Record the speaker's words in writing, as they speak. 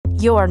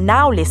You are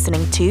now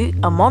listening to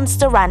A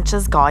Monster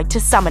Rancher's Guide to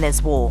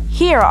Summoner's War.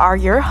 Here are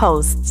your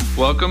hosts.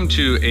 Welcome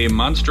to A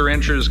Monster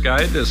Rancher's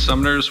Guide to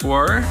Summoner's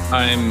War.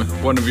 I'm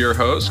one of your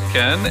hosts,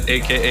 Ken,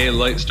 aka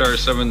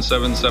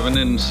Lightstar777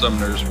 in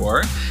Summoner's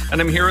War, and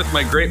I'm here with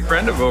my great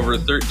friend of over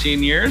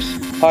 13 years.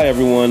 Hi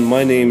everyone,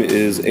 my name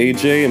is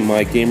AJ and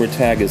my gamer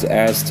tag is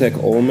Aztec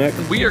Olmec.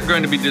 We are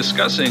going to be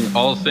discussing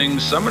all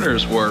things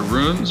Summoner's War,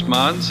 runes,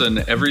 mods, and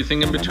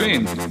everything in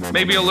between.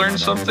 Maybe you'll learn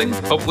something,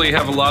 hopefully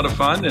have a lot of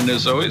fun, and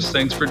as always,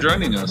 thanks for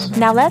joining us.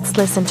 Now let's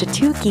listen to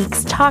two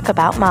geeks talk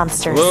about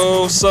monsters.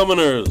 Hello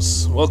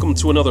summoners, welcome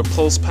to another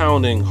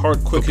pulse-pounding,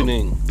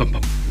 heart-quickening,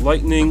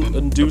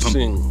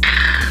 lightning-inducing,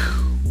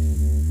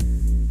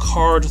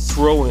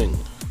 card-throwing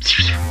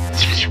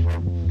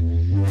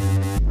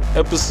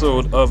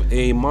episode of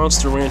A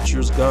Monster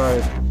Rancher's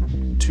Guide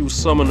to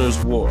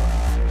Summoner's War.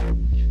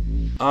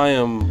 I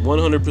am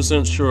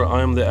 100% sure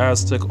I am the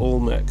Aztec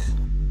Olmec,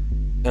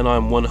 and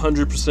I'm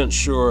 100%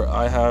 sure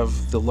I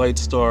have the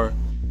Lightstar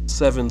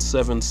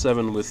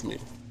 777 with me.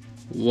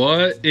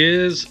 What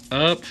is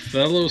up,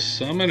 fellow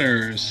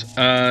summoners?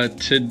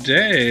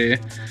 Today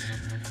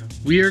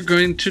we are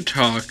going to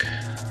talk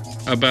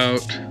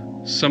about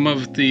some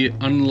of the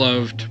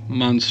unloved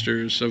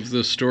monsters of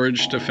the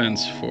Storage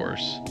Defense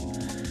Force.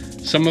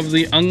 Some of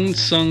the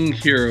unsung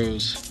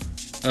heroes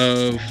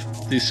of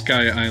the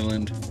Sky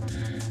Island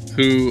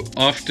who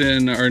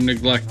often are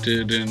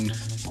neglected in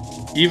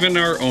even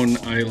our own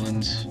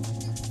islands.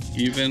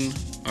 Even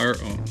our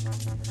own.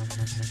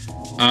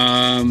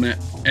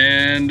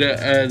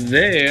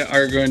 They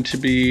are going to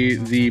be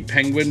the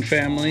Penguin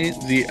Family,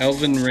 the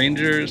Elven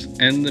Rangers,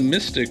 and the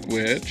Mystic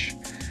Witch,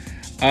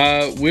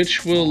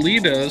 which will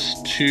lead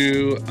us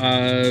to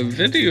a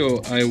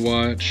video I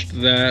watched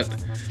that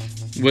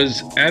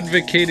was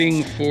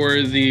advocating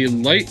for the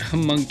Light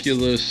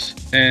Homunculus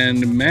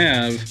and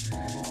Mav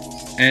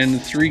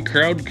and 3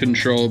 crowd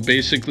control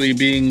basically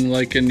being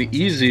like an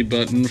easy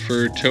button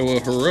for Toa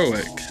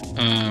Heroic.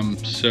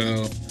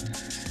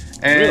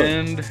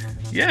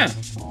 Yeah,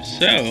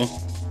 so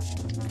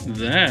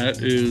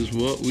that is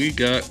what we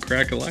got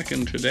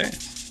crack-a-lackin' today.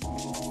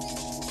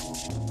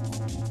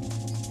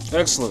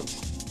 Excellent.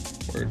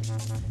 Word.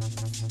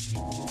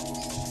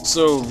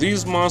 So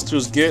these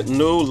monsters get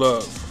no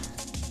love.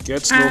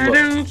 Gets no love. I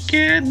don't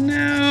get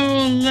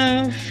no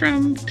love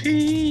from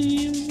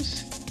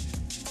teams.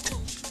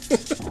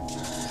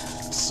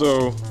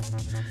 So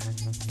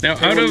now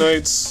Penguin out of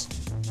Knights,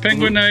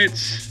 Penguin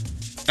Knights,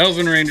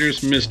 Elven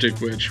Rangers,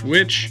 Mystic Witch,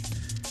 which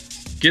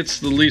gets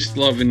the least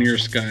love in your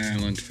Sky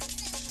Island?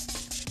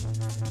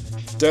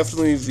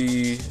 definitely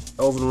the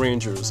Elven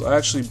Rangers. I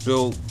actually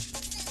built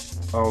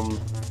on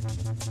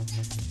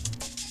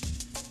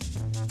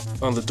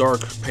the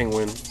Dark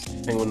Penguin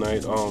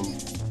Knight,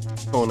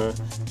 Kona,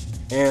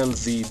 and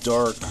the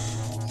Dark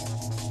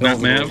Not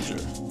Elven Mav?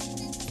 Ranger.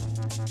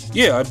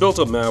 Yeah, I built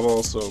up Mav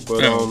also, but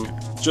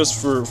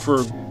just for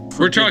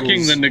we're talking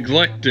giggles. the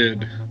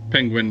neglected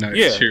Penguin Knights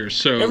Yeah. here.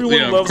 So Everyone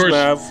yeah, loves of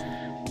course,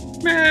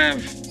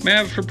 Mav.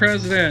 Mav for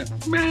president.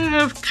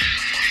 Mav.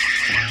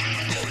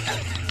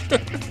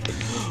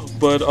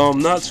 But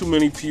not too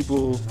many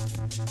people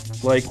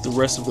like the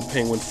rest of the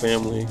Penguin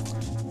family.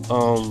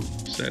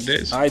 Sad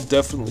days. I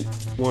definitely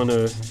I'm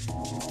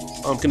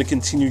gonna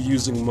continue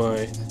using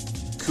my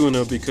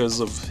Kuna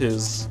because of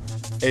his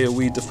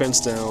AoE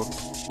defense down.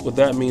 What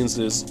that means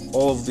is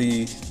all of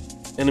the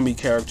enemy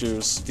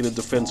characters get a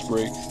defense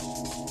break.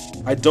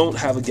 I don't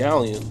have a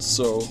Galleon,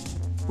 so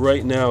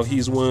right now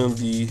he's one of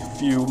the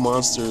few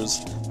monsters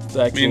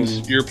that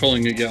Means you're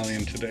pulling a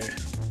Galleon today.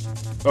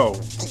 Oh,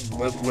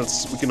 we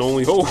can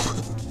only hope.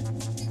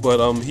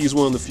 But he's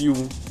one of the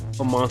few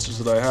monsters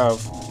that I have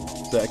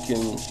that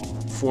can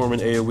form an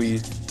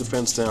AoE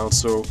defense down.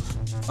 So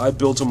I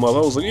built him up. I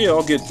was like, yeah,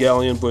 I'll get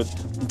Galleon, but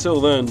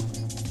until then,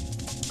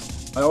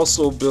 I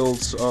also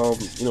built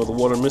the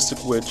Water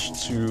Mystic Witch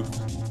to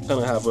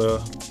kind of have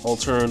a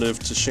alternative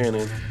to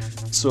Shannon.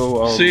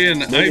 So see,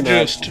 and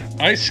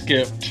I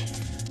skipped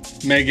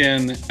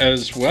Megan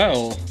as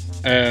well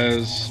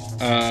as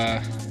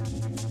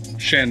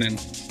Shannon.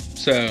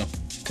 So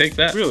take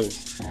that. Really?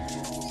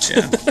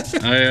 Yeah.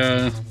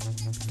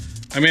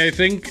 I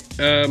think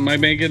my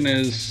Megan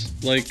is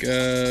like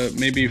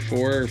maybe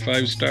 4 or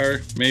 5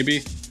 star,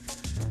 maybe,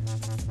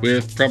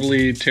 with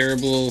probably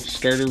terrible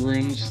starter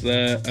runes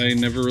that I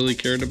never really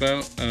cared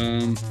about.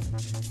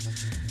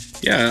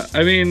 Yeah,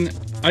 I mean,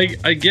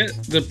 I get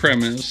the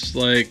premise.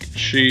 Like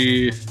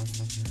she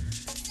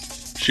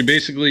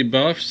basically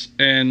buffs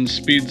and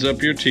speeds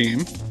up your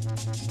team,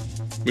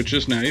 which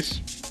is nice.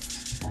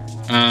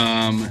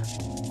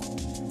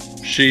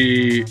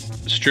 She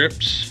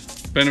strips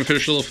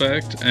beneficial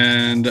effect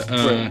and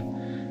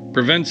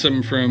prevents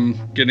them from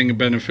getting a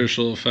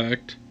beneficial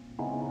effect.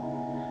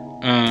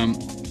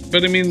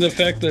 But I mean, the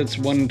fact that it's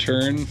one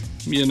turn,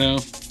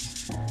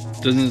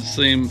 doesn't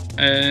seem,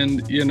 and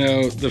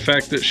the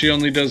fact that she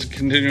only does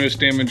continuous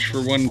damage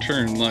for one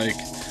turn, like,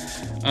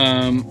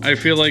 I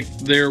feel like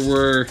there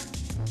were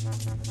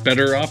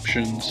better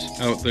options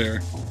out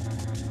there.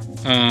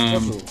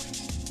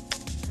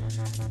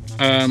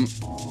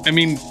 I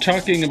mean,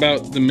 talking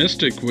about the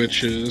Mystic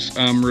Witches,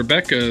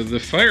 Rebecca, the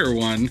fire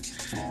one,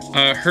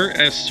 her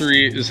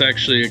S3 is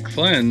actually a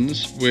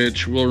cleanse,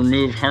 which will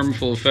remove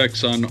harmful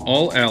effects on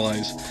all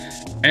allies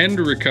and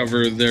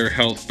recover their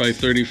health by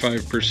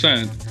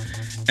 35%.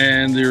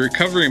 And the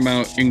recovery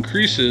amount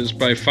increases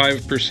by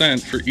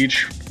 5% for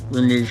each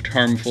removed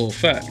harmful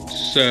effect.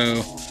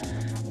 So,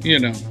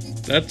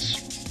 that's,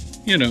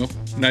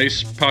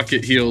 nice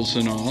pocket heals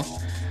and all.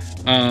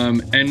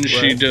 And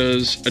she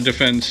does a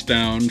defense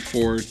down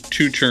for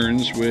 2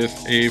 turns with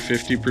a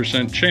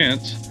 50%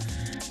 chance.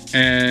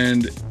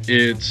 And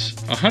it's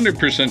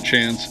 100%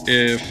 chance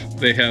if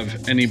they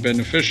have any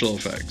beneficial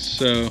effects.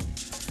 So,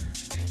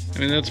 I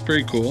mean, that's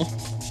pretty cool.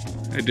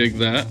 I dig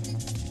that.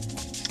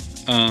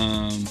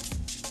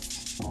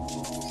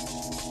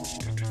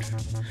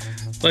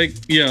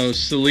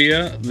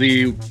 Celia,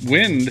 the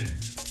Wind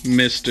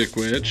Mystic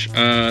Witch,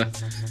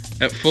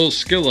 at full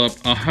skill up,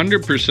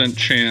 100%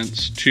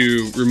 chance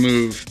to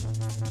remove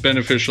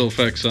beneficial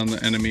effects on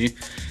the enemy,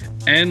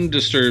 and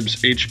disturbs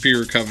HP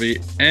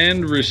recovery,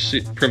 and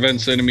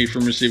prevents the enemy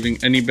from receiving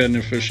any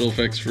beneficial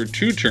effects for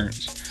 2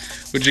 turns.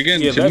 Which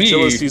again, to that me...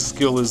 jealousy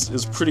skill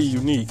is pretty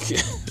unique.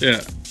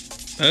 Yeah,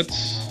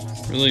 that's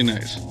really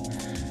nice.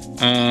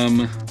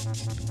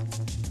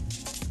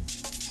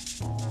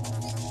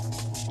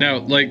 Now,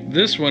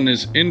 this one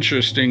is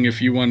interesting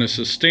if you want to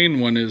sustain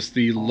one, is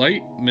the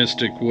Light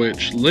Mystic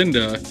Witch,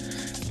 Linda.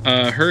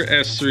 Her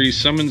S3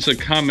 summons a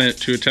comet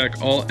to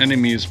attack all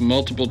enemies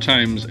multiple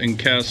times and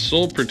casts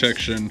Soul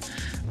Protection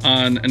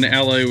on an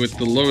ally with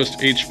the lowest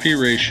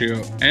HP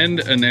ratio and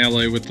an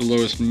ally with the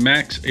lowest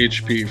max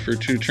HP for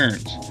 2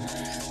 turns.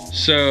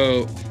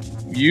 So,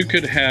 you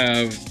could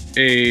have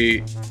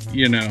a,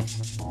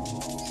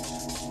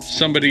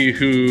 somebody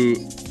who,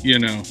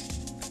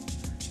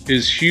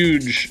 is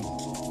huge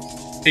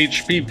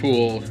HP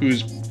pool,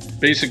 who's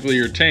basically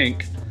your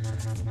tank,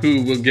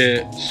 who will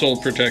get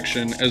Soul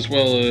Protection, as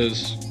well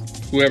as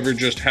whoever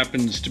just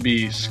happens to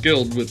be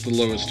skilled with the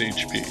lowest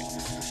HP.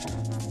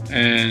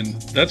 And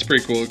that's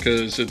pretty cool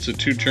because it's a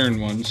 2-turn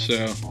one,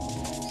 so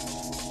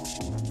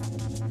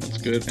that's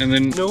good. And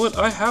then, you know what?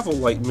 I have a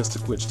Light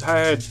Mystic Witch. I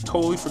had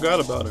totally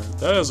forgot about her.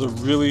 That is a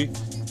really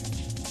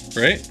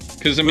right?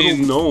 Because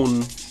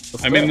known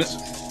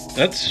effect.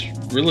 That's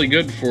really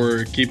good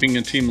for keeping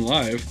a team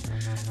alive.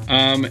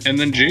 And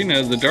then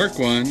Jaina, the Dark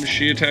One,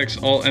 she attacks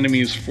all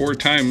enemies 4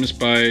 times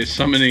by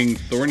summoning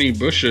thorny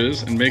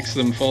bushes and makes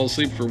them fall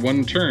asleep for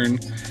 1 turn,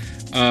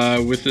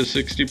 with a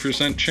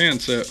 60%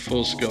 chance at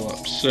full skill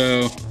up.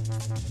 So,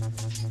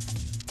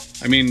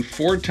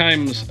 4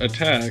 times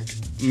attack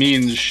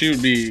means she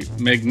would be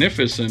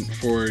magnificent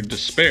for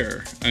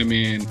Despair.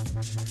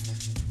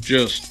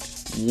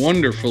 Just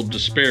wonderful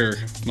Despair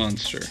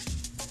monster.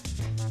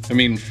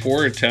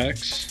 4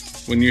 attacks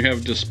when you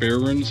have Despair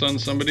runes on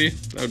somebody,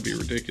 that would be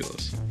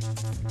ridiculous.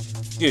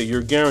 Yeah,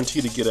 you're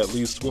guaranteed to get at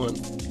least 1.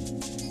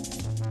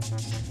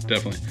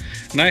 Definitely.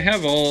 And I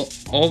have all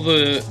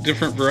the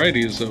different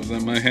varieties of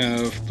them. I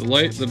have the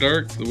light, the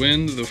dark, the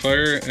wind, the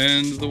fire,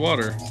 and the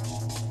water.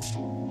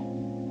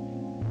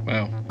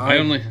 Wow. I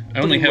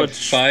only have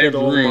 5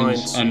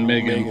 runes on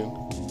Megan.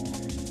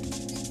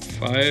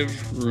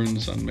 5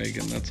 runes on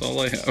Megan. That's all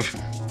I have.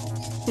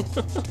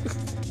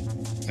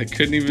 I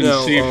couldn't even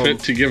see fit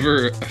to give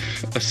her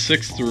a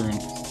 6th rune.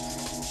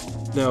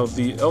 Now,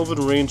 the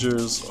Elven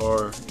Rangers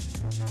are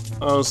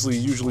honestly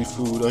usually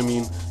food.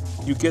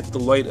 You get the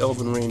Light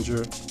Elven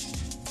Ranger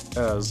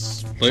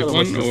as light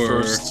one, like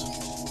your first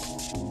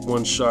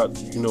one shot,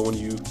 when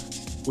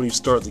you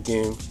start the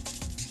game.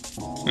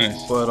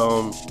 Nice. But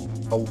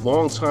a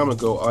long time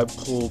ago, I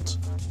pulled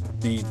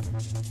the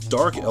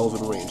Dark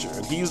Elven Ranger,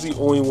 and he's the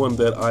only one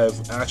that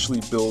I've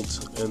actually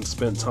built and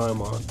spent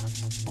time on.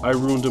 I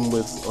ruined him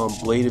with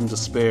Blade and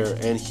Despair,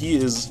 and he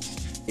is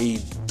a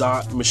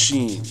dot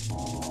machine,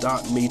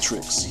 dot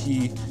matrix.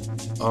 He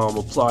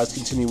applies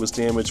continuous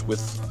damage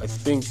with, I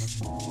think,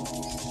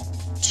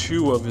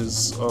 2 of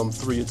his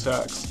 3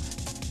 attacks.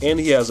 And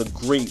he has a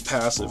great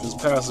passive. His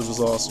passive is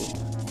awesome.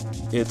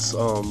 It's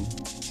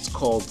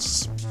called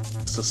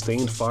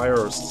Sustained Fire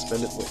or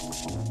Suspended Wing.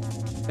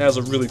 It has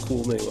a really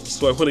cool name,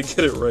 so I want to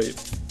get it right.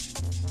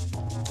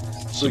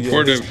 So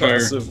Supportive Fire.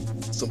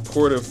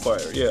 Supportive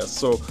Fire, yeah.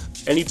 So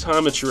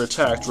anytime that you're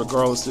attacked,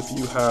 regardless if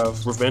you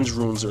have revenge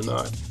runes or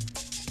not,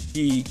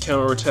 he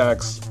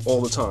counterattacks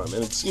all the time,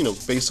 and it's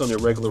based on your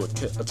regular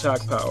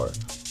attack power.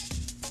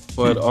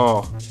 But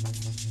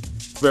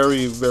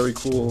very, very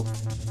cool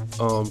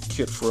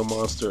kit for a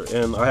monster,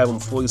 and I have him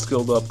fully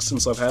skilled up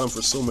since I've had him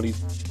for so many,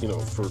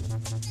 for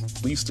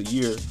at least a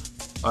year.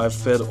 I've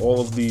fed all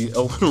of the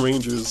Elven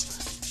Rangers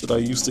that I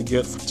used to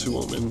get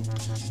to him, and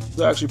it's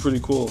actually pretty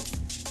cool.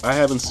 I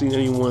haven't seen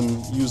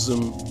anyone use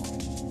him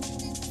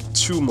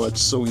too much,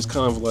 so he's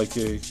kind of like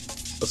a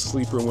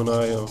sleeper when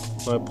I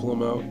pull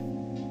him out.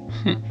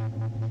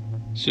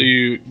 So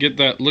you get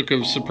that look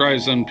of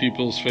surprise on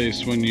people's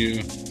face when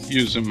you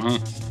use him, huh?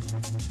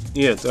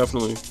 Yeah,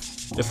 definitely.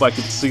 If I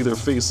could see their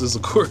faces,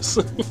 of course.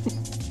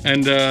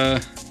 And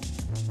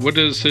what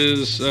does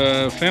his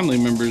family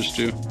members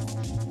do?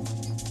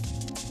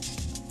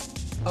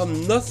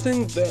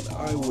 Nothing that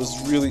I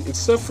was really,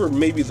 except for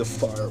maybe the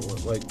fire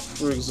one. Like,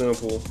 for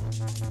example,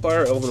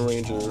 Fire Elven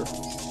Ranger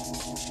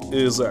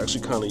is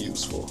actually kind of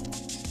useful.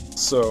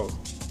 So,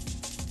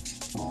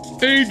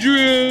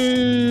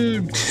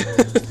 Adrian!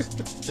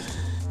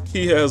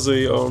 he has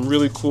a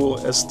really cool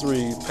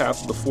S3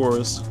 Path of the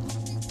Forest.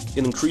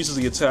 It increases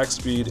the attack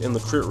speed and the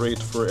crit rate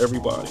for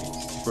everybody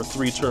for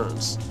 3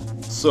 turns.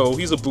 So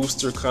he's a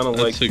booster, kind of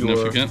like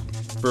your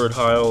Bird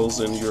Hiles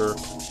and your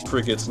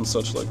Crickets and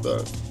such like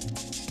that.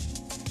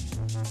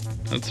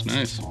 That's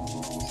nice.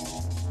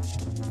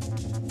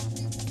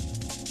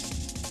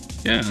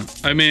 Yeah,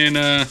 I mean,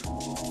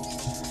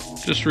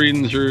 just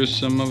reading through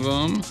some of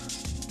them.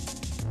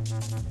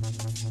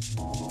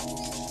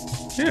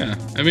 Yeah,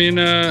 I mean,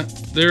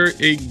 they're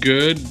a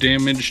good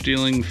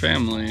damage-dealing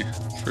family,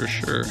 for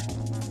sure.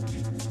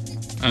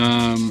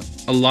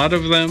 A lot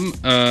of them,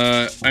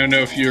 I don't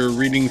know if you're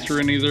reading through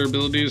any of their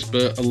abilities,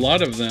 but a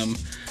lot of them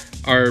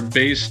are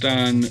based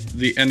on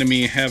the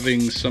enemy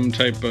having some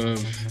type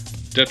of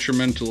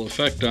detrimental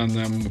effect on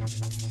them,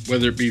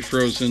 whether it be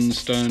frozen,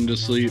 stunned,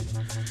 asleep,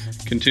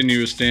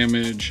 continuous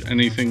damage,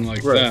 anything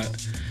like that.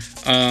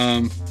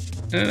 And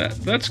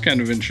that's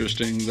kind of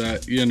interesting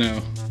that, you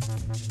know,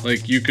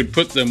 like you could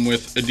put them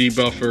with a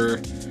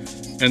debuffer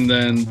and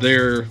then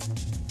they're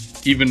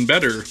even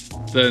better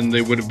than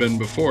they would have been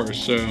before.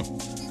 So,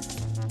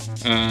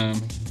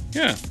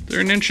 yeah,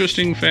 they're an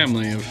interesting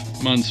family of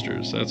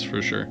monsters, that's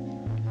for sure.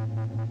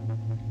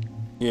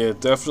 Yeah,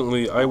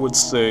 definitely. I would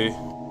say,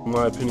 in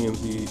my opinion,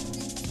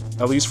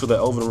 at least for the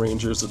Elven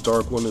Rangers, the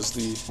Dark one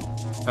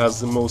has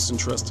the most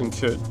interesting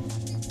kit.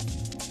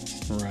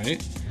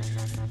 Right.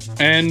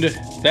 And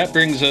that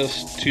brings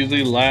us to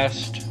the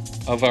last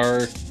of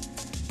our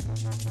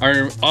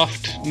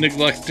oft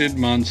neglected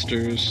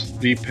monsters,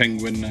 the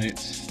Penguin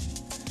Knights.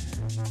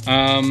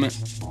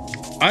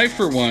 I,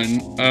 for one,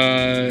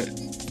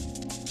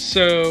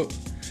 so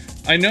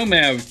I know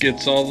Mav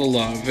gets all the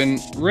love, and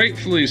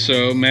rightfully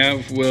so.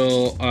 Mav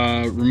will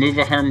remove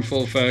a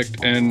harmful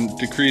effect and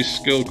decrease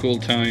skill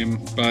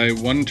cooldown by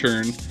 1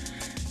 turn,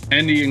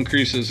 and he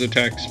increases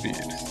attack speed.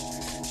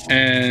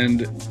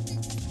 And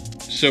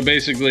so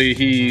basically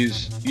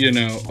he's, you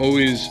know,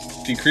 always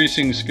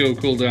decreasing skill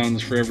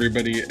cooldowns for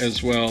everybody,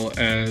 as well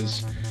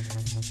as,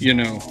 you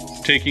know,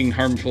 taking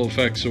harmful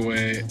effects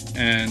away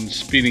and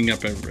speeding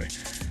up everybody.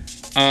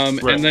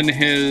 And then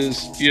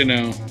his, you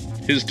know,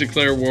 his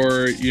Declare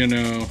War, you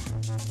know,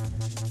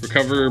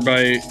 recover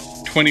by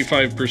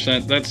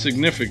 25%. That's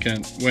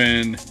significant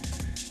when,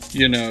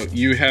 you know,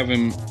 you have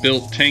him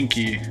built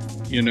tanky.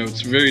 You know,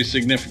 it's very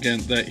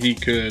significant that he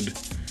could,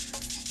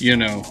 you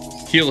know,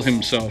 heal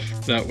himself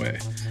that way.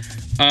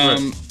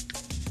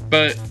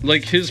 But,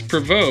 like, his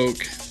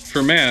Provoke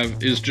for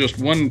Mav is just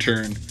 1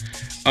 turn.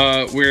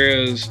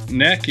 Whereas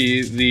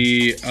Naki,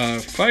 the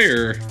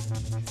Fire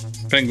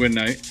Penguin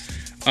Knight,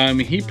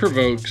 he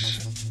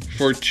provokes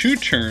for 2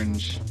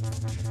 turns,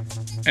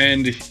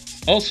 and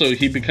also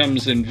he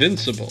becomes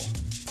invincible.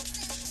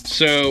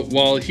 So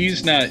while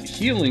he's not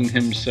healing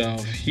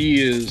himself,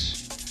 he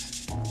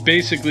is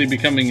basically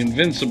becoming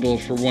invincible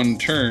for 1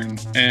 turn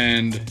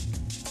and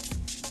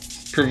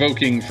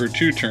provoking for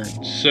 2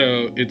 turns.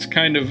 So it's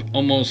kind of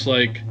almost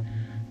like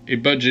a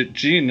budget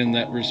gene in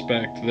that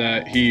respect,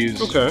 that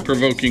he's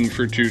provoking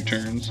for 2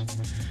 turns.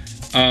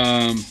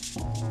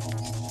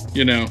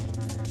 You know,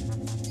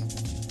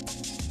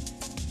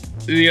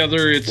 the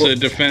other, it's a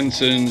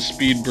defense and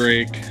speed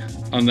break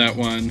on that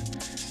one.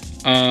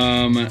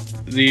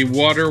 The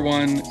water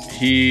one,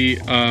 he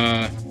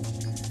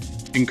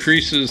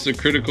increases the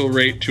critical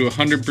rate to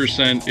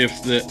 100%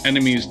 if the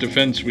enemy's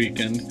defense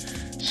weakened.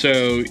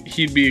 So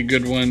he'd be a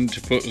good one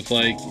to put with,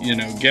 like, you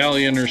know,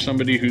 Galleon or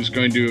somebody who's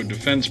going to do a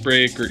defense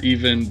break, or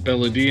even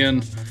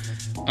Beladian.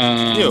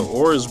 Yeah,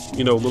 or his,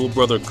 you know, little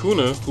brother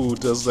Kuna, who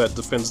does that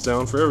defense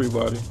down for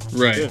everybody.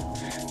 Right.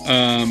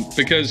 Yeah.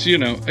 Because, you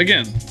know,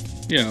 again,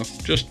 you know,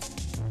 just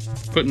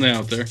putting that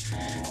out there.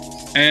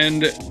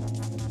 And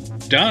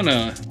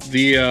Dana,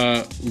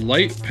 the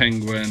Light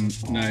Penguin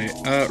Knight,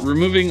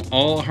 removing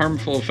all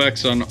harmful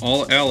effects on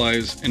all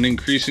allies and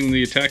increasing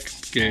the attack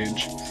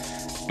gauge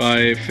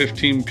by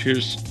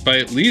by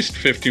at least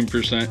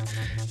 15%,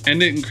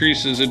 and it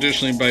increases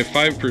additionally by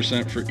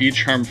 5% for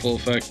each harmful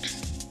effect.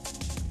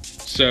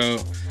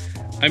 So,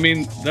 I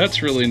mean,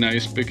 that's really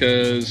nice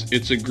because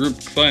it's a group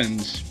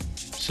cleanse.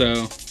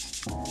 So,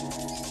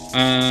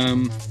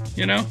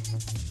 you know,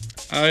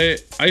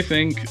 I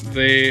think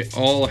they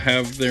all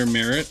have their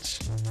merits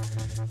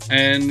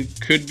and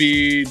could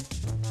be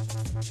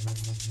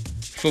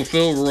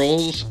fulfill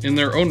roles in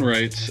their own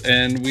rights,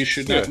 and we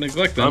should not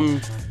neglect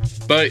them.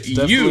 But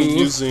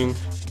you,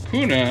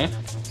 Kuna,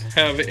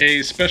 have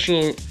a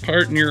special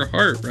part in your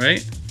heart,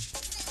 right?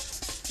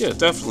 Yeah,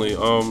 definitely. You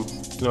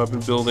know, I've been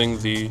building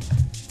the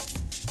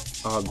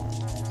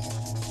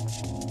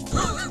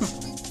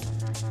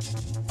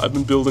I've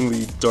been building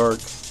the dark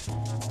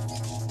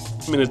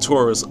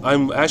Minotaurus.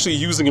 I'm actually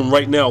using him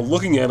right now,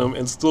 looking at him,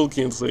 and still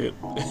can't say it.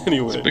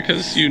 Anyway. It's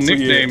because you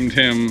nicknamed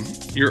him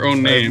your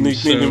own name. I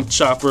nicknamed him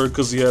Chopper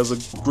because he has a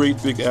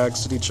great big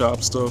axe and he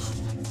chops stuff.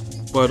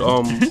 But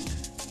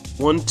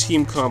one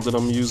team comp that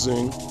I'm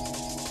using,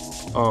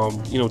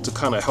 you know, to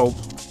kind of help.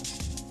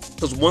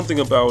 Because one thing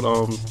about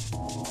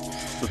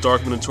the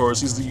Dark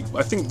Minotaurus, he's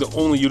I think the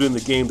only unit in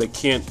the game that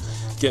can't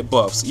get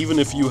buffs, even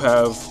if you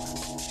have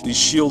these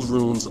shield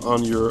runes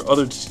on your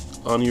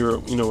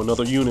you know,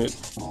 another unit.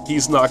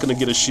 He's not going to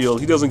get a shield.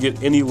 He doesn't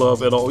get any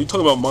love at all. You're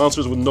talking about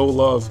monsters with no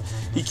love.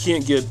 He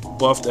can't get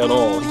buffed at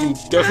all. He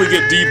can definitely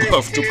get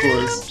debuffed, of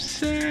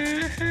course.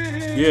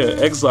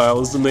 Yeah, Exile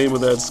is the name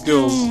of that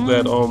skill.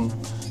 That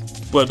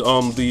but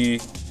the,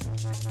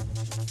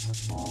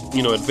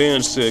 you know,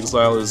 advantage to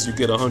Exile is you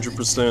get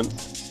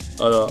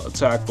 100%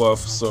 attack buff.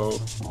 So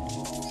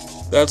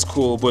that's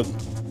cool. But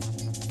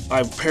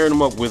I've paired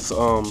him up with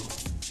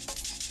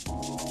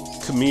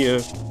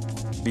Kamiya,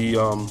 the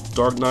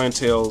Dark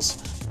Ninetales,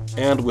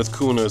 and with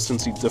Kuna,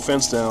 since he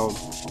defense down,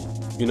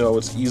 you know,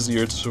 it's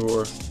easier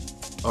to,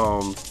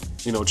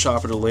 you know,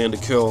 Chopper to land a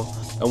kill,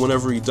 and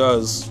whenever he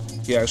does,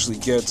 he actually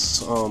gets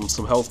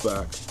some health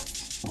back.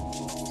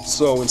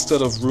 So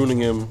instead of ruining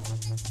him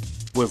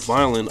with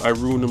Violent, I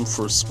ruin him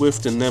for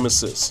Swift and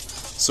Nemesis.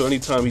 So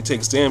anytime he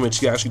takes damage,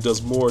 he actually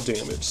does more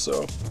damage.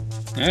 So,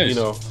 nice. You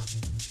know,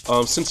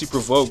 since he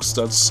provokes,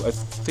 that's, I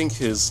think,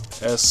 his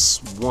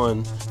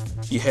S1,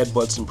 he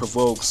headbutts and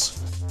provokes.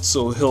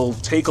 So he'll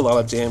take a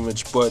lot of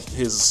damage, but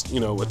his,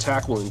 you know,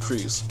 attack will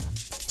increase.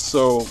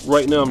 So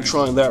right now I'm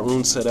trying that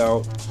rune set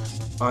out.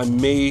 I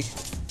may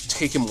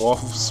take him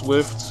off of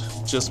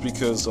Swift just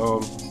because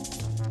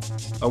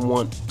I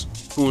want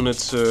Kuna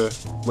to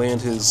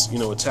land his, you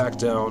know, attack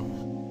down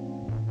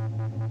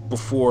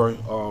before,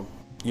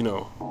 you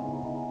know,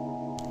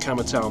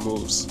 Kamatau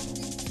moves,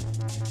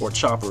 or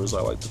Chopper as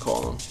I like to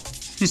call him.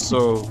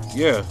 So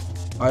yeah,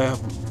 I am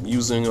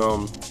using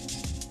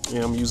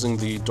I'm using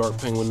the Dark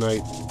Penguin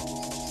Knight,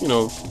 you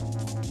know,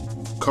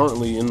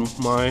 currently in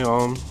my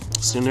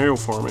scenario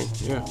farming.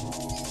 Yeah.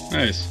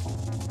 Nice.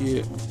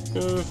 Yeah.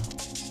 They're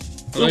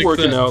like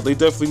working that. out. They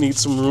definitely need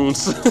some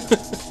runes.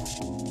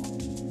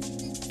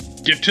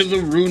 Get to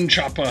the rune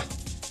chopper.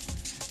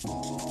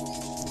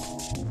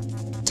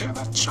 To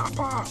the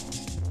chopper.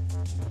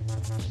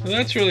 Well,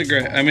 that's really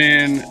great. I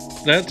mean,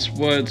 that's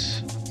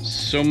what's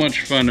so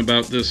much fun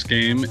about this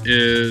game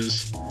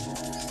is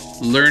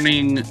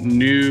learning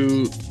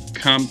new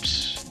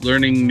comps,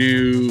 learning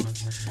new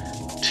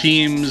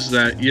teams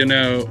that, you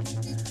know,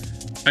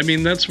 I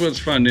mean, that's what's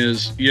fun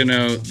is, you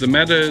know, the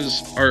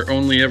metas are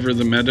only ever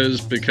the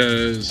metas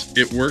because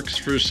it works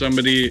for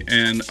somebody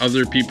and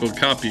other people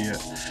copy it,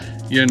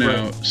 you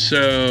know. Right.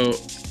 So,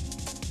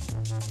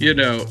 you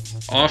know,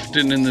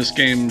 often in this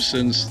game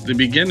since the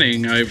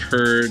beginning, I've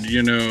heard,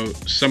 you know,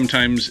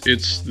 sometimes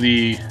it's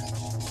the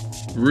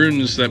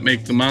runes that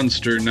make the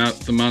monster, not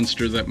the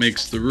monster that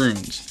makes the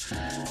runes.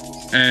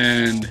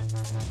 And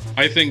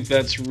I think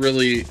that's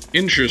really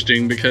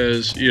interesting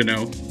because, you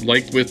know,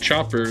 like with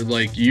Chopper,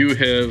 like you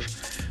have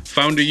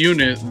found a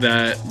unit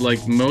that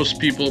like most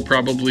people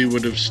probably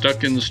would have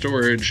stuck in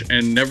storage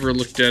and never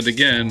looked at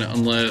again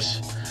unless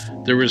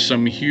there was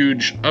some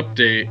huge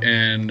update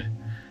and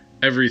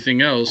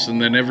everything else,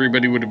 and then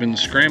everybody would have been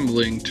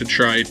scrambling to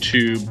try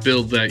to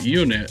build that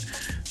unit.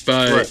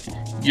 But, right.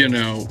 You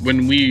know,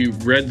 when we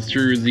read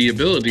through the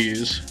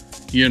abilities,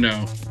 you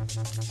know,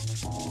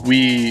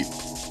 we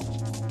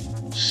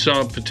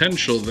saw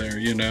potential there,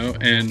 you know,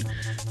 and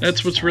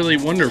that's what's really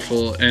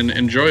wonderful and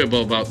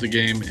enjoyable about the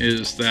game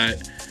is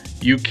that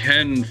you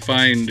can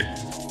find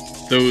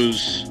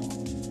those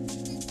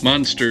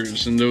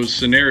monsters and those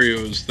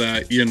scenarios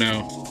that, you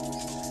know,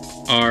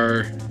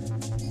 are,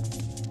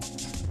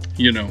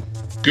 you know,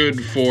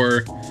 good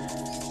for,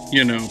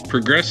 you know,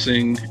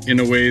 progressing in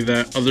a way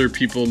that other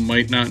people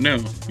might not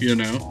know, you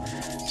know,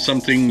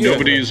 something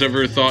nobody's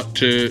ever thought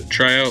to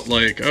try out,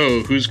 like,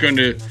 oh, who's going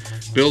to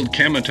build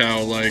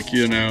Kamatau, like,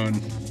 you know,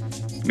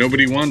 and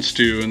nobody wants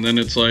to, and then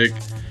it's like,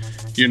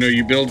 you know,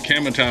 you build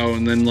Kamatau,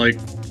 and then, like,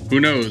 who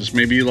knows,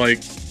 maybe, like,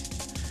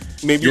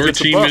 maybe your he gets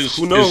team a buff. is,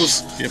 who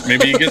knows? yeah,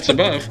 maybe he gets a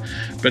buff,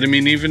 but I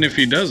mean, even if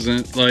he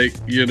doesn't, like,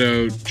 you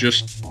know,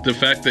 just the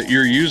fact that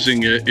you're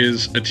using it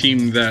is a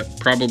team that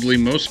probably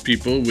most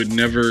people would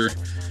never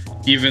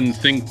even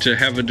think to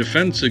have a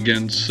defense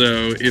against.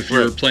 So if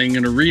you're playing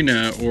an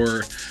arena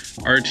or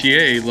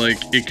RTA, like,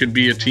 it could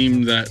be a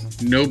team that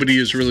nobody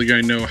is really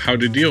going to know how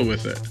to deal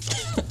with it.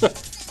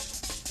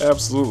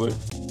 Absolutely.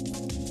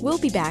 We'll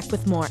be back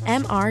with more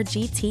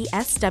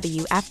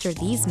MRGTSW after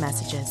these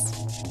messages.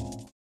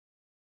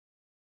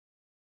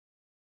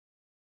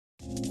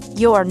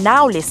 You're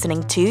now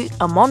listening to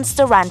A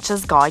Monster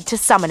Rancher's Guide to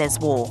Summoner's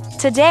War.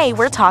 Today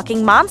we're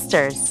talking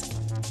monsters.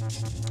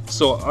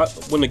 So I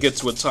want to get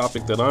to a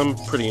topic that I'm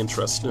pretty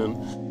interested in.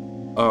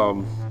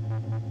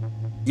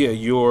 Yeah,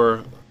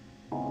 your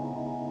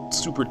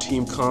super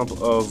team comp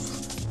of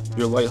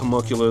your Light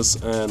Homunculus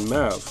and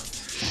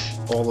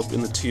Mav, all up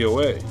in the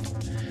TOA.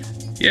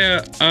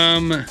 Yeah,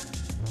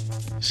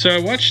 so I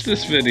watched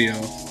this video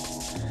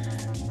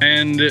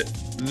And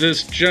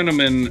this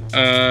gentleman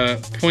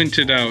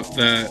pointed out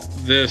that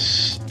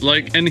this,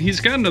 like, and he's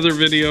got another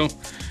video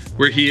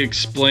where he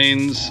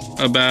explains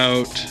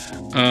about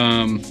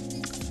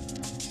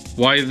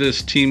why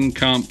this team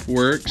comp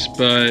works,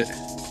 but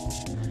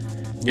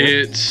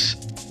it's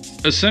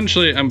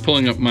essentially, I'm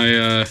pulling up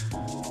my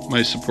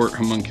my support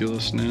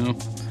homunculus now.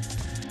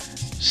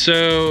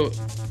 So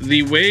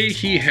the way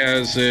he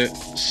has it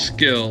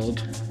skilled,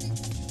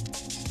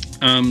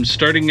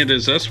 starting it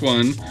as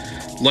S1,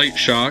 Light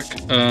Shock,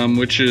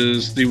 which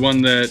is the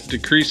one that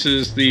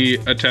decreases the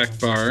attack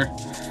bar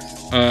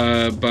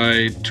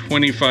by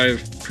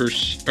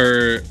 25%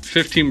 or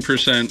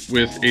 15%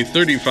 with a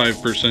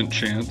 35%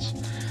 chance.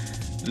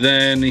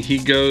 Then he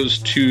goes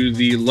to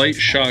the Light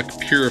Shock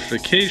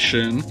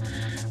Purification,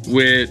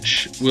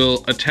 which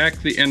will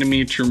attack the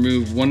enemy to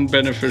remove one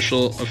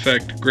beneficial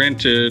effect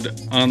granted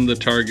on the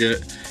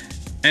target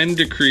and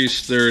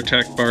decrease their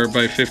attack bar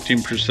by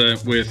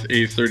 15% with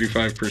a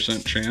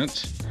 35%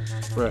 chance.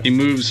 Right. He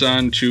moves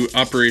on to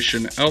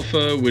Operation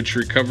Alpha, which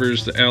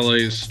recovers the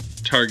allies'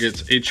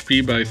 target's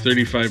HP by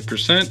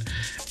 35%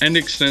 and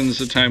extends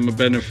the time of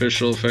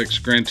beneficial effects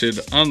granted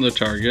on the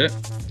target.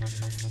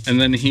 And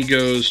then he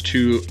goes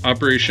to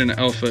Operation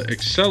Alpha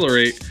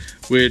Accelerate,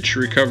 which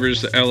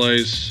recovers the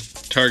allies'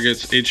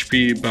 target's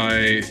HP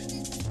by,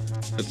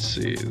 let's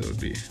see, that would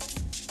be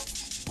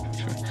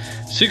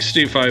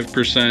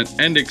 65%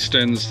 and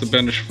extends the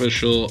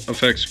beneficial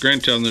effects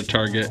granted on the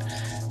target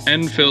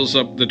and fills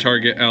up the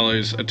target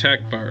ally's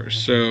attack bar.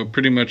 So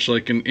pretty much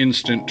like an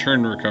instant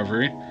turn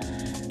recovery.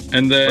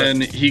 And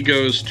then he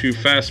goes to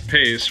Fast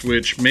Pace,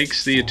 which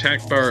makes the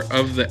attack bar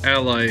of the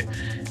ally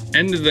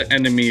and the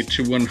enemy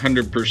to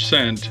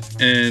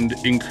 100% and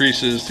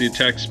increases the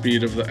attack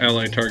speed of the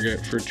ally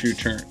target for 2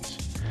 turns.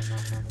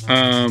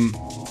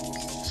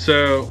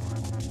 So,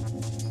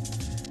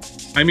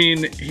 I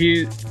mean,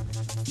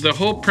 the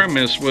whole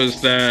premise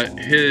was that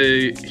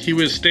he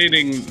was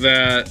stating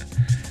that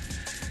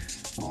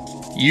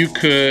you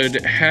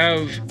could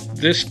have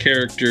this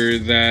character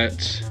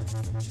that's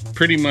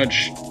pretty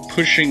much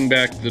pushing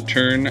back the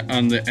turn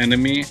on the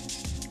enemy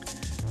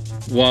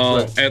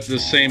while at the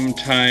same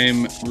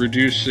time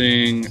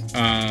reducing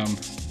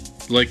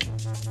like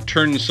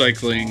turn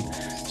cycling,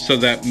 so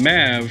that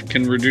Mav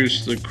can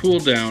reduce the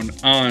cooldown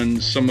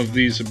on some of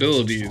these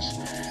abilities,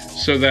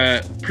 so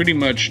that pretty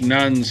much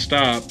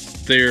non-stop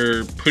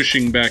they're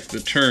pushing back the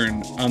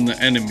turn on the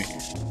enemy.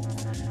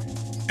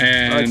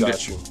 And I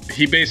got you.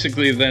 He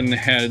basically then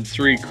had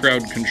 3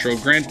 crowd control.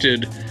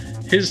 Granted,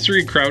 his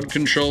 3 crowd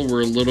control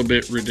were a little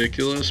bit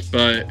ridiculous,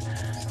 but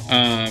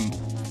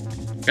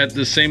at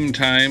the same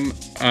time,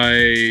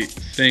 I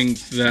think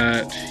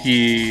that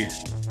he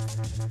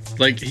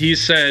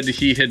said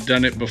he had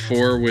done it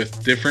before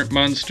with different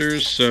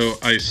monsters, so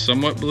I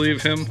somewhat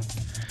believe him.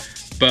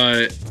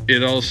 But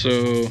it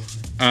also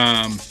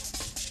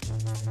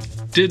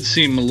did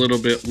seem a little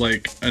bit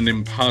like an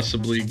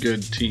impossibly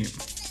good team.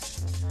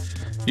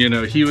 You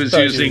know, he was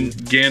using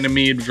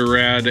Ganymede,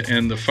 Varad,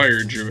 and the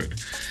Fire Druid.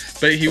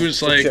 But he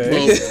was like,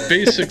 well,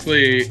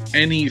 basically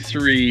any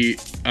three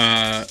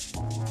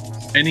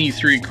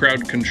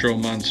crowd control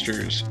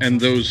monsters, and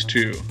those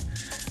 2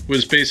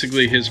 was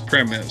basically his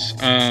premise.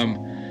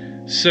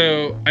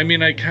 So, I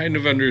mean, I kind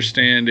of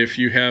understand if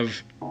you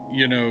have,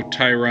 you know,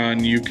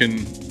 Tyron, you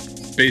can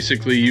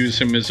basically use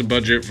him as a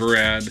budget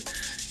Varad.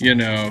 You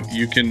know,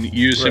 you can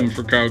use him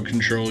for crowd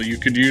control. You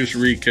could use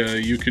Rika.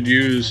 You could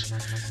use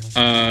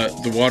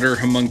the Water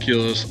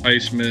Homunculus,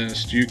 Ice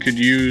Mist. You could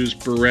use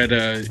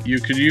Beretta. You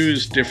could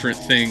use different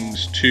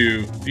things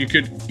too. You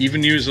could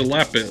even use a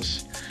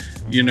Lapis,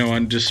 you know,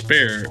 on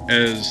Despair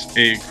as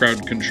a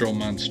crowd control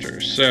monster.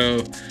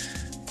 So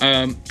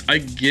I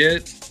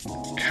get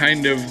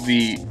kind of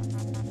the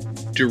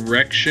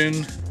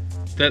direction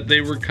that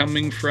they were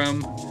coming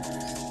from,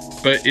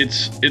 but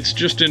it's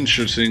just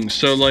interesting.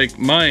 So like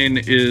mine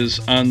is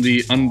on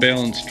the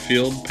unbalanced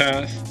field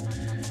path,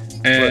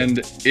 and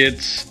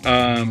it's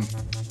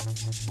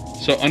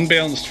so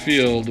unbalanced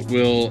field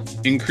will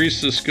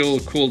increase the skill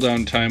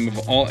cooldown time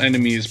of all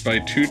enemies by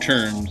 2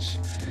 turns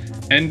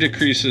and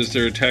decreases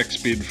their attack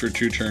speed for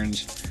 2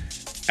 turns.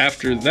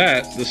 After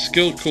that, the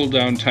skill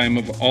cooldown time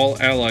of all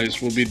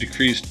allies will be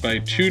decreased by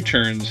 2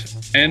 turns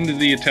and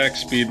the attack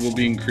speed will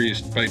be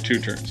increased by 2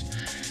 turns.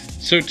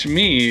 So to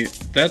me,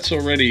 that's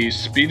already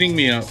speeding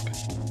me up,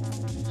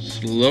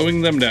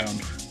 slowing them down.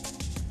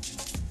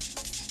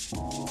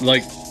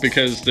 Like,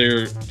 because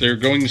they're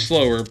going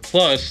slower,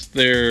 plus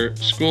their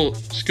skill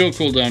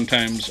cooldown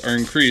times are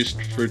increased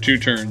for 2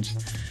 turns,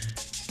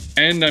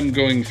 and I'm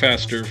going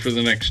faster for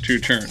the next 2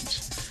 turns.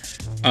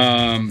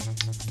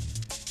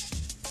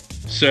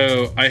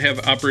 So I have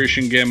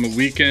Operation Gamma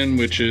Weaken,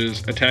 which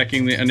is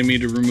attacking the enemy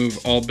to remove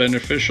all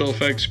beneficial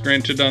effects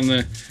granted on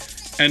the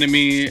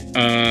enemy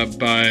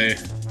by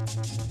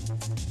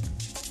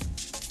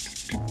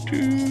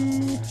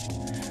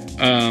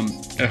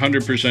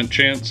 100%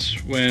 chance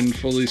when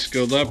fully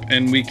skilled up,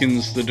 and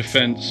weakens the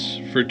defense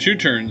for 2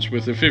 turns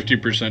with a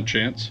 50%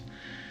 chance.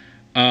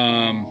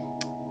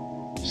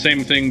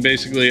 same thing,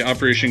 basically.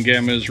 Operation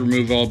Gamma is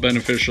remove all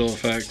beneficial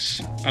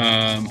effects.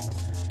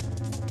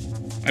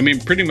 I mean,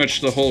 pretty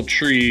much the whole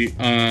tree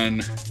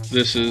on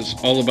this is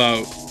all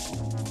about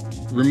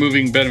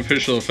removing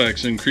beneficial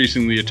effects,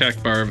 increasing the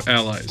attack bar of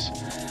allies.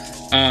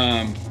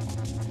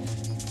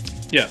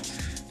 Yeah.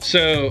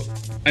 So,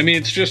 I mean,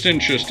 it's just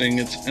interesting.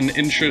 It's an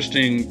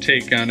interesting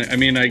take on it. I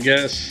mean, I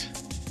guess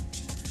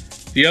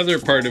the other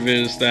part of it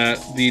is that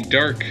the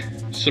dark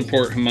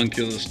support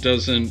homunculus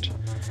doesn't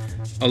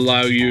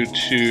allow you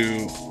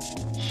to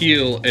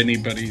heal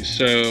anybody.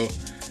 So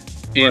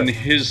in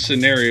his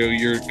scenario,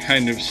 you're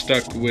kind of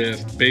stuck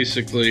with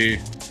basically,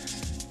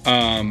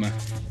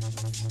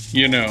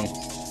 you know,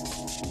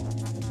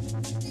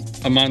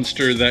 a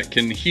monster that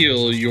can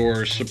heal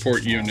your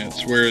support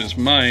units, whereas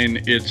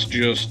mine, it's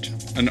just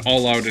an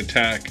all-out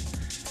attack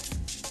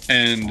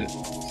and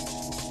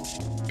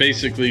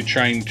basically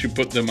trying to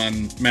put them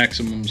on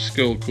maximum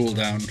skill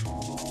cooldown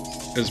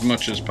as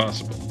much as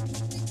possible.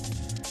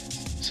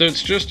 So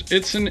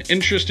it's an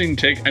interesting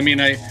take. I mean,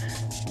 I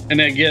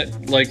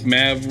get, like,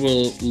 Mav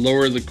will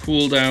lower the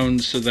cooldown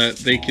so that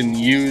they can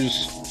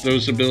use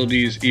those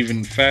abilities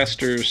even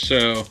faster,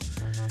 so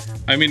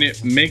I mean,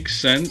 it makes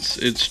sense.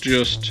 It's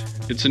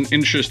an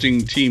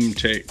interesting team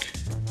take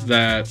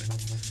that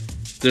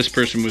this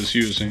person was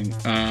using.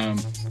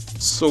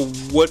 So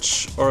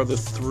which are the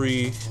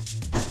 3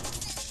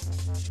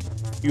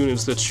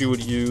 units that you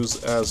would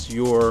use as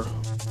your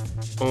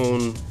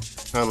own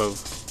kind of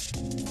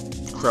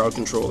crowd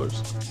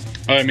controllers?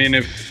 I mean,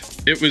 if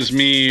it was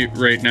me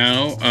right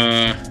now,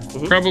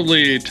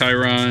 probably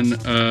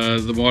Tyron,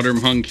 the Water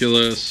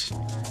Homunculus,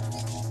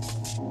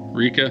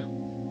 Rika,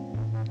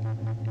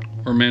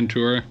 or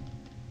Mantura.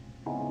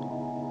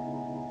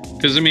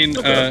 Because, I mean,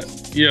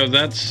 you know,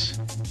 that's...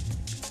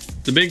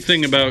 The big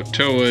thing about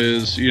Toa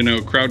is, you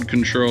know, crowd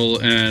control,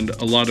 and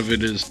a lot of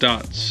it is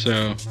dots.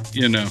 So,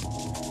 you know,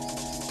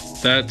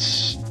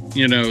 that's,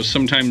 you know,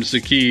 sometimes the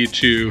key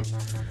to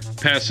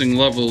passing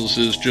levels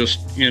is just,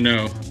 you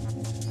know,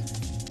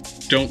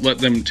 don't let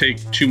them take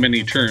too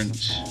many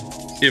turns,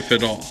 if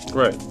at all.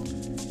 Right.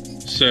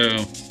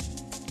 So,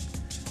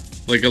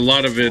 like, a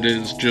lot of it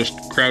is just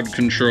crowd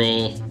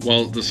control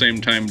while at the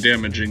same time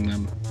damaging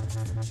them.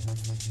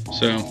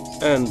 So.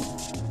 And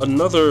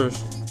another,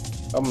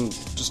 I'm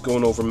just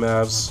going over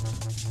Mav's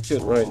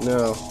kit right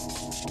now.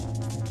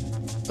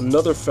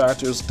 Another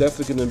factor is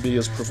definitely going to be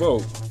his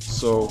provoke.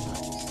 So,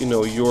 you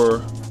know,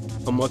 your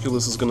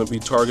homunculus is going to be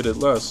targeted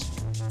less.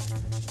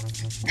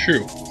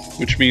 True.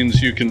 Which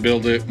means you can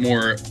build it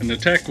more an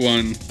attack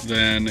one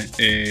than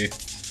a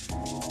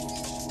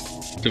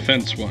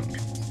defense one.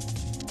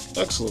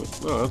 Excellent.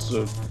 Oh, that's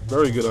a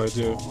very good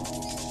idea.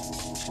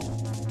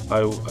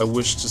 I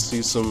wish to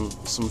see some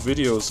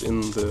videos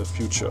in the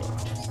future.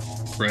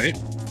 Right?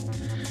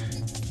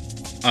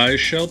 I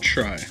shall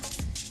try.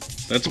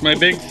 That's my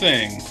big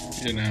thing.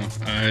 You know,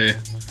 I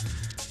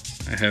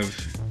have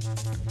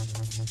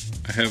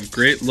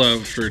great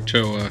love for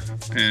Toa,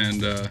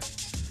 and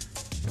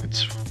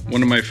it's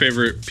one of my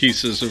favorite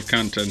pieces of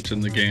content in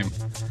the game,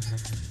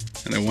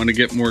 and I want to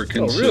get more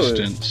consistent.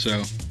 Really?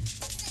 So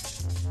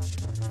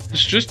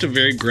it's just a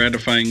very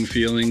gratifying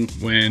feeling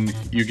when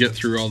you get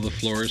through all the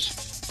floors.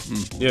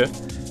 Yeah,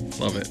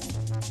 love it.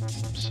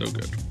 So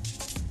good,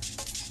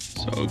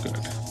 so good.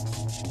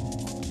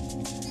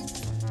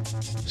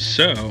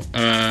 So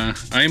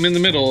I'm in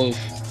the middle of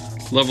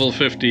level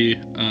 50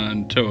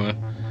 on Toa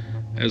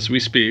as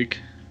we speak.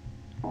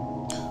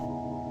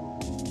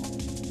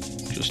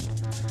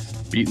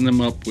 Beating them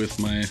up with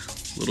my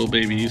little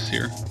babies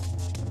here.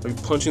 Are you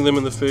punching them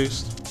in the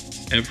face?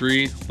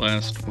 Every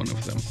last one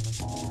of them.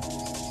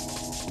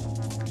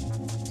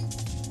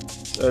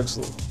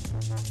 Excellent.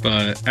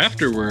 But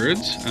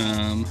afterwards,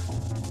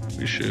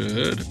 we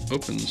should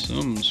open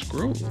some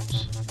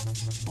scrolls.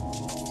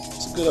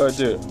 It's a good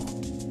idea.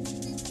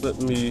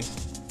 Let me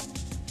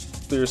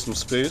clear some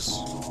space.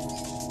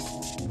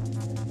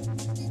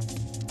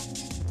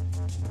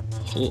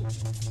 Oh.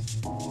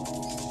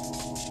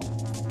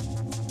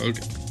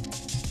 Okay.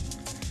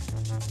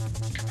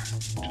 Come on.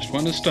 Just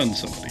want to stun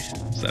somebody.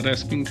 Is that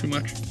asking too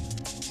much?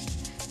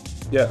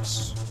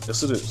 Yes.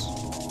 Yes, it is.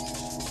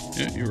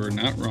 Yeah, you were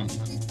not wrong.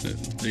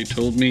 They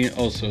told me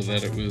also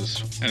that it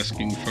was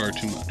asking far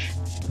too much.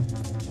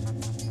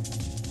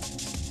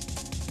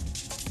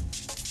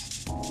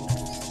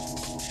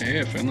 Okay,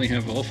 I finally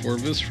have all 4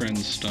 of his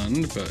friends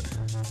stunned, but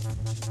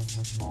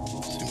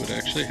let's see what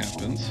actually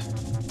happens.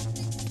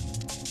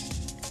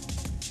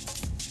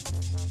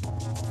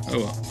 Oh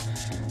well.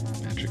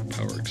 Magic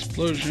power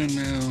explosion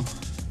now.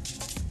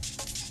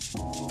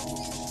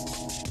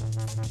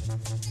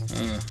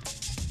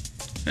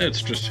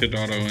 It's just hit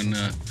auto and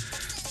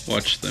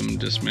watch them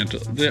dismantle.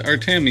 The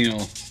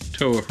Artamiel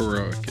Toa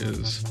Heroic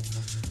is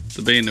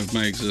the bane of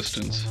my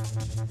existence.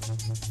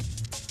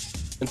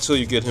 Until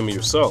you get him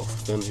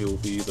yourself, then he'll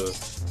be the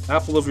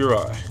apple of your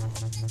eye.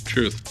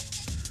 Truth.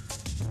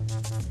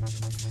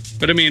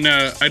 But I mean,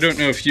 I don't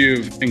know if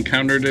you've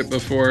encountered it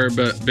before,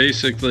 but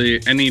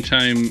basically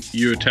anytime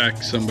you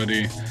attack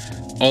somebody,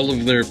 all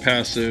of their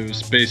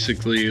passives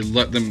basically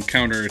let them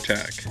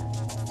counterattack.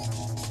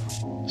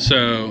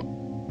 So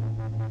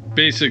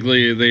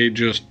basically they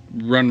just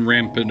run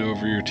rampant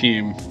over your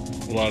team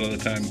a lot of the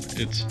time.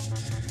 It's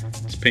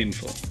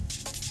painful.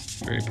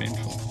 Very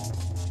painful.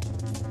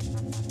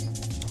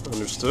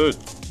 Understood.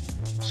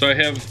 So I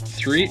have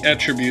 3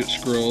 attribute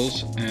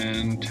scrolls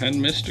and 10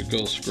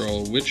 mystical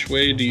scroll. Which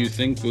way do you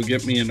think will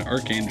get me an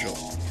archangel?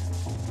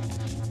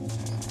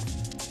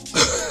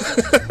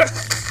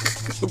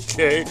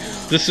 Okay.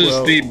 This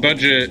is the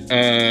budget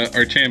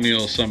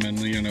Artamiel summon.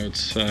 You know,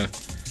 it's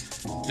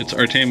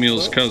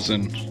Artamiel's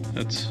cousin.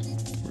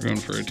 We're going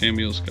for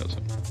Artamiel's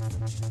cousin.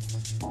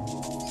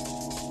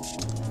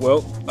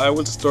 Well, I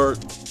would start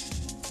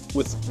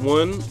with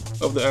one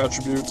of the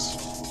attributes,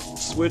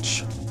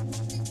 switch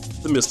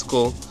the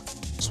mystical,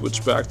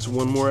 switch back to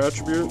one more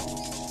attribute,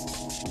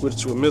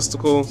 switch to a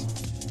mystical,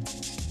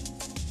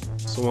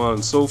 so on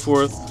and so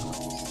forth,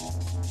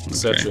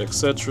 etc.,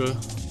 etc.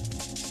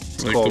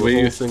 Let's call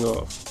the whole thing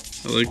off.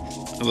 I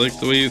like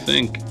the way you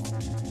think.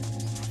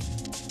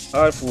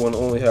 I, for one,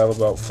 only have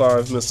about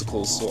 5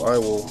 mysticals, so I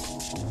will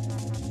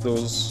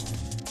those.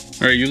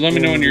 All right, you let me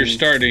know when you're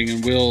starting,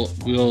 and we'll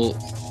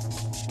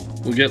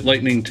get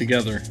lightning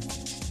together.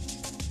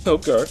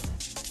 Okay.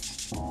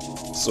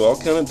 So I'll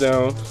count it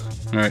down.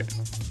 All right.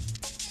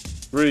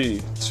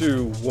 3,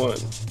 2, 1.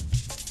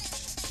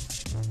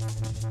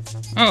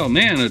 Oh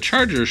man, a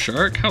charger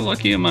shark! How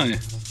lucky am I?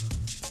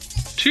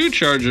 2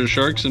 charger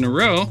sharks in a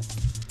row.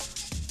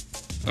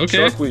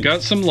 Okay,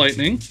 got some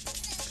lightning.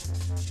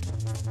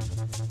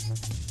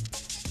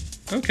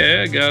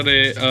 Okay, I got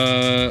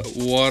a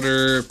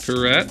water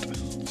pirate,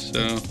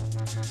 so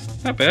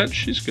not bad.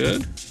 She's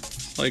good.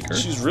 Like her.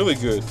 She's really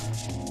good.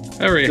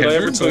 I already Did had I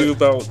ever her, tell you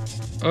about?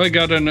 Oh, I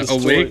got an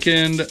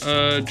awakened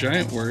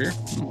giant warrior.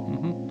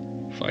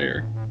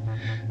 Fire.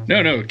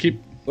 No,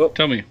 keep. Well,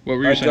 tell me, what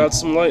were you saying? I got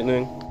some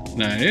lightning.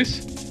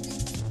 Nice.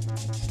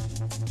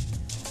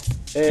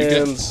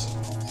 And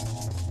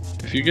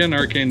if you get an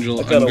archangel,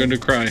 I'm going to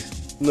cry.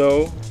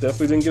 No,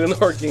 definitely didn't get an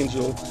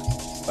archangel.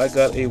 I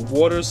got a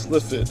water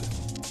sliffid.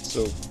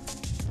 So.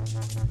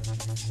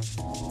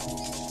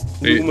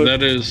 Wait,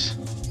 that is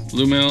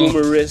Lumel.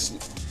 Lumeris.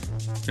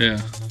 Yeah.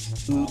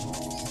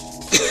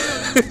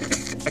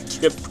 I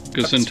can't.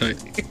 Gesundheit.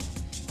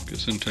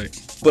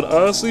 But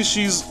honestly,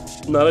 she's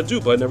not a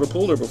dupe. I never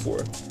pulled her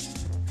before.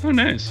 Oh,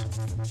 nice.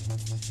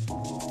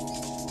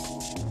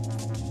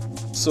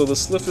 So the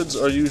sliffids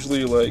are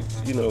usually like,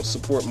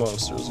 support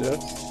monsters, yeah?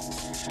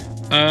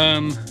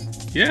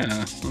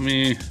 Yeah, let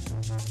me...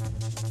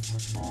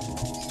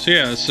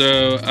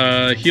 So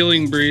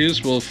Healing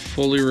Breeze will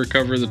fully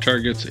recover the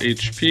target's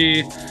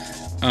HP,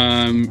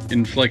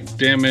 inflict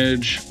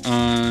damage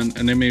on an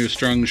enemy with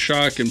strong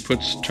shock, and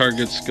puts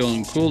target's skill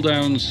in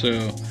cooldown,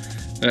 so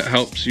that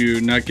helps you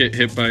not get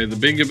hit by the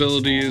big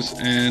abilities,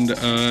 and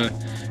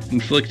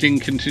inflicting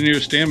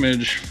continuous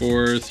damage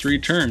for 3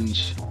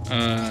 turns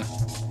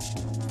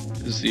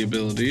is the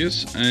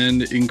abilities,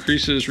 and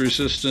increases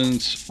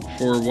resistance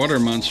for water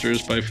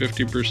monsters by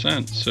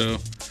 50%, so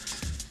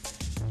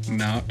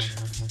not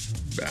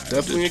bad.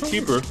 Definitely a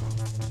keeper.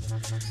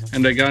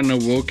 And I got an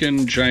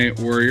Awoken Giant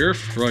Warrior,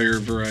 fire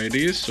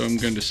varieties, so I'm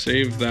going to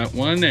save that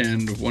one,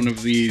 and one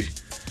of the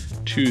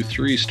 2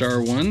 3-star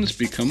ones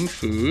become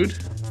food.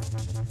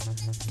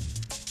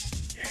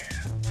 Yeah,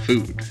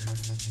 food.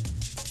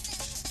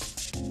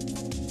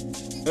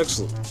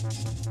 Excellent.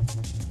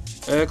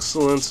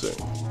 Excellent.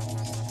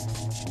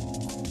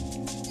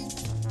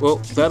 Well,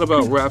 that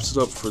about wraps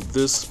it up for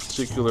this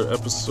particular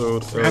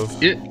episode Wrap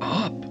of it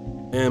up.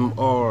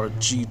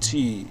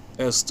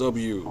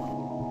 MRGTSW,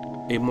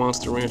 a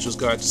Monster Rancher's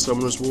Guide to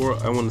Summoner's War.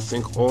 I want to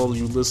thank all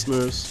you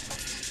listeners.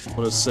 I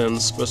want to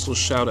send special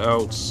shout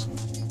outs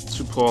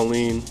to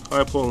Pauline.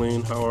 Hi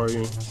Pauline, how are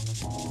you?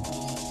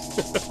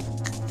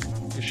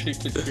 If she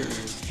could hear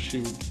you,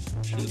 she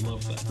would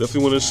love that.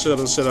 Definitely want to shout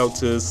out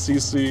to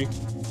Cece,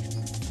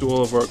 to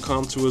all of our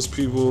Comtuous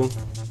people.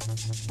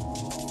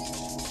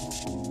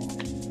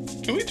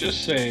 Can we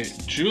just say,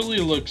 Julie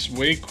looks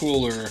way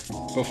cooler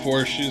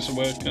before she's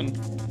awakened?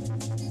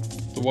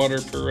 The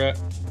water pirate?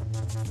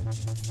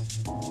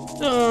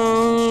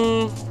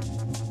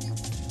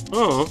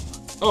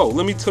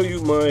 Let me tell you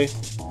my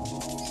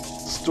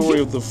story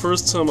of the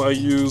first time I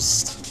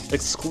used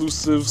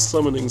exclusive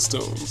summoning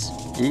stones.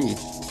 Ooh.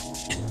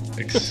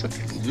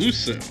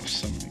 Exclusive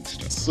summoning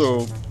stones.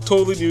 So,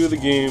 totally new to the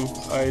game.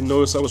 I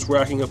noticed I was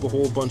racking up a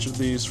whole bunch of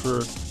these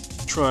for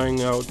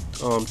trying out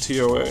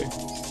TOA.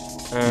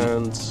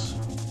 And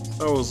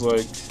I was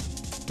like,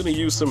 gonna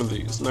use some of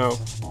these. Now,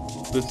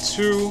 the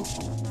 2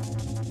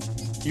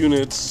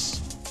 units,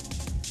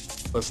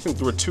 I think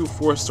there were 2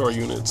 4-star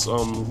units,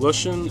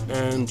 Lushan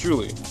and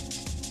Julie.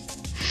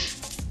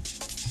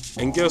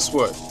 And guess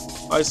what?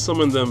 I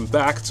summoned them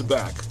back to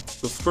back.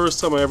 The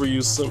first time I ever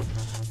used some.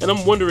 And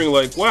I'm wondering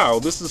like, wow,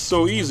 this is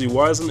so easy.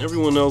 Why isn't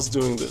everyone else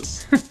doing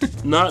this?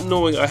 Not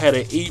knowing I had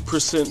an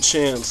 8%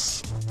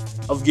 chance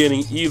of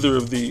getting either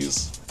of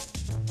these.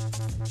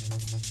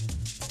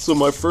 So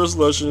my first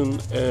Lushan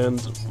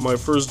and my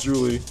first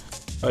Julie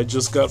I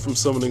just got from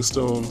Summoning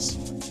Stones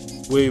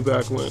way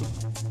back when.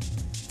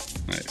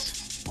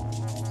 Nice.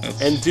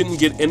 And didn't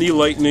get any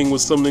lightning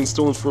with Summoning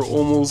Stones for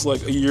almost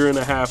like a year and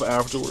a half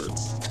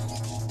afterwards.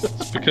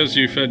 It's because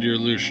you fed your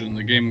Lucian.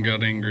 The game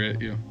got angry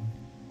at you.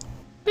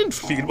 I didn't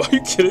feed him, are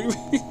you kidding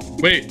me?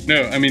 Wait,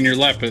 no, I mean your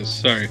Lapis,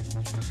 sorry.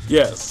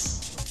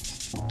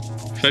 Yes.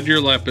 Fed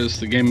your Lapis,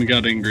 the game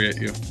got angry at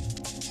you.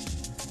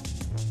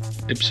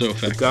 Ipso The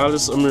facto.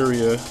 goddess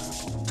Amiria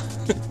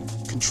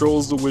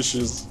controls the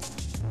wishes,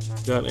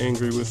 got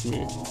angry with me.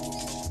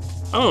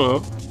 I don't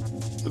know.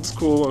 It's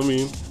cool, I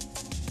mean,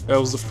 that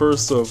was the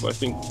first of, I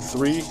think,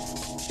 3,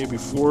 maybe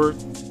 4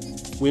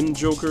 Wind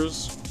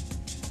Jokers.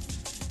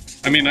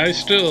 I mean, I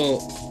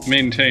still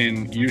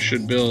maintain you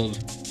should build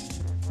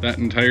that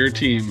entire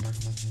team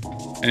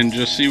and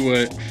just see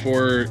what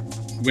 4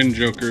 Wind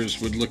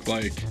Jokers would look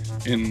like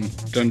in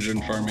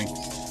dungeon farming.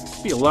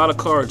 Be a lot of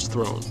cards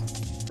thrown.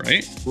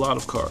 Right? A lot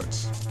of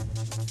cards.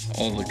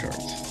 All the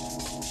cards.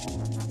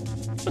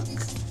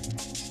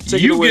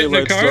 Take You it away, getting a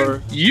Light card?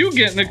 Star. You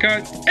getting a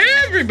card?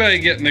 Everybody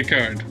getting a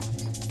card.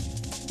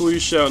 Who are you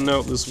shouting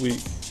out this week?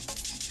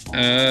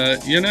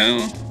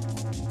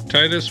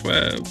 Titus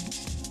Webb,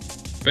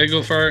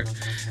 Bagel Fart,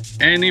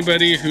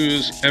 anybody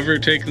who's ever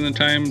taken the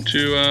time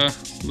to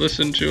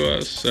listen to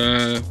us.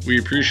 We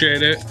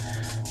appreciate it.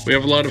 We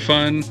have a lot of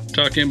fun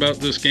talking about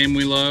this game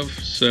we love,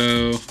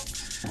 so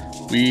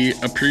we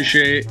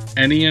appreciate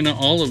any and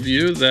all of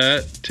you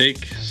that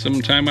take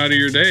some time out of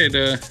your day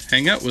to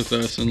hang out with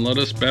us and let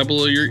us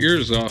babble your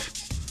ears off.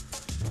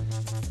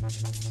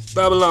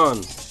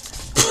 Babylon.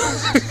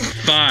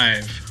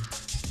 5.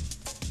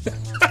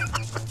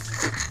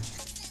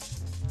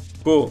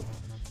 Cool.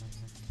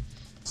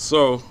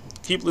 So,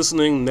 keep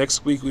listening.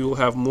 Next week we will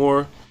have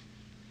more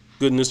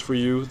goodness for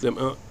you. The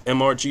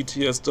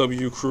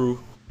MRGTSW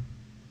crew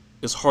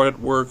is hard at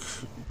work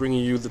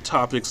bringing you the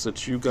topics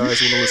that you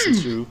guys want to listen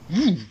to.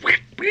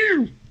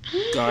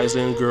 Guys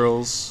and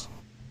girls,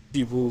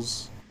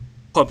 peoples,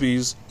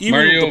 puppies, even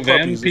Mario the Van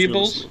puppies. if you're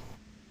Peebles?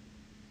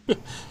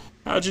 listening.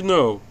 How'd you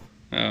know?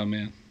 Oh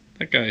man,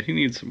 that guy, he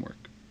needs some work.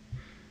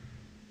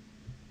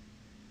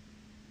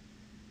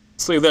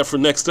 Save that for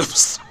next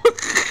episode.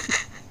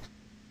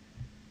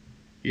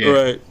 Yeah. All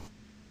right.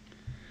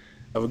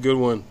 Have a good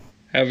one.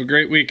 Have a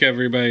great week,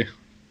 everybody.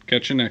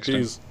 Catch you next time.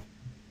 Peace.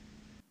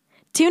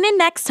 Tune in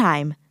next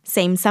time.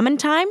 Same summon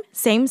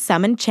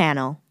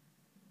channel.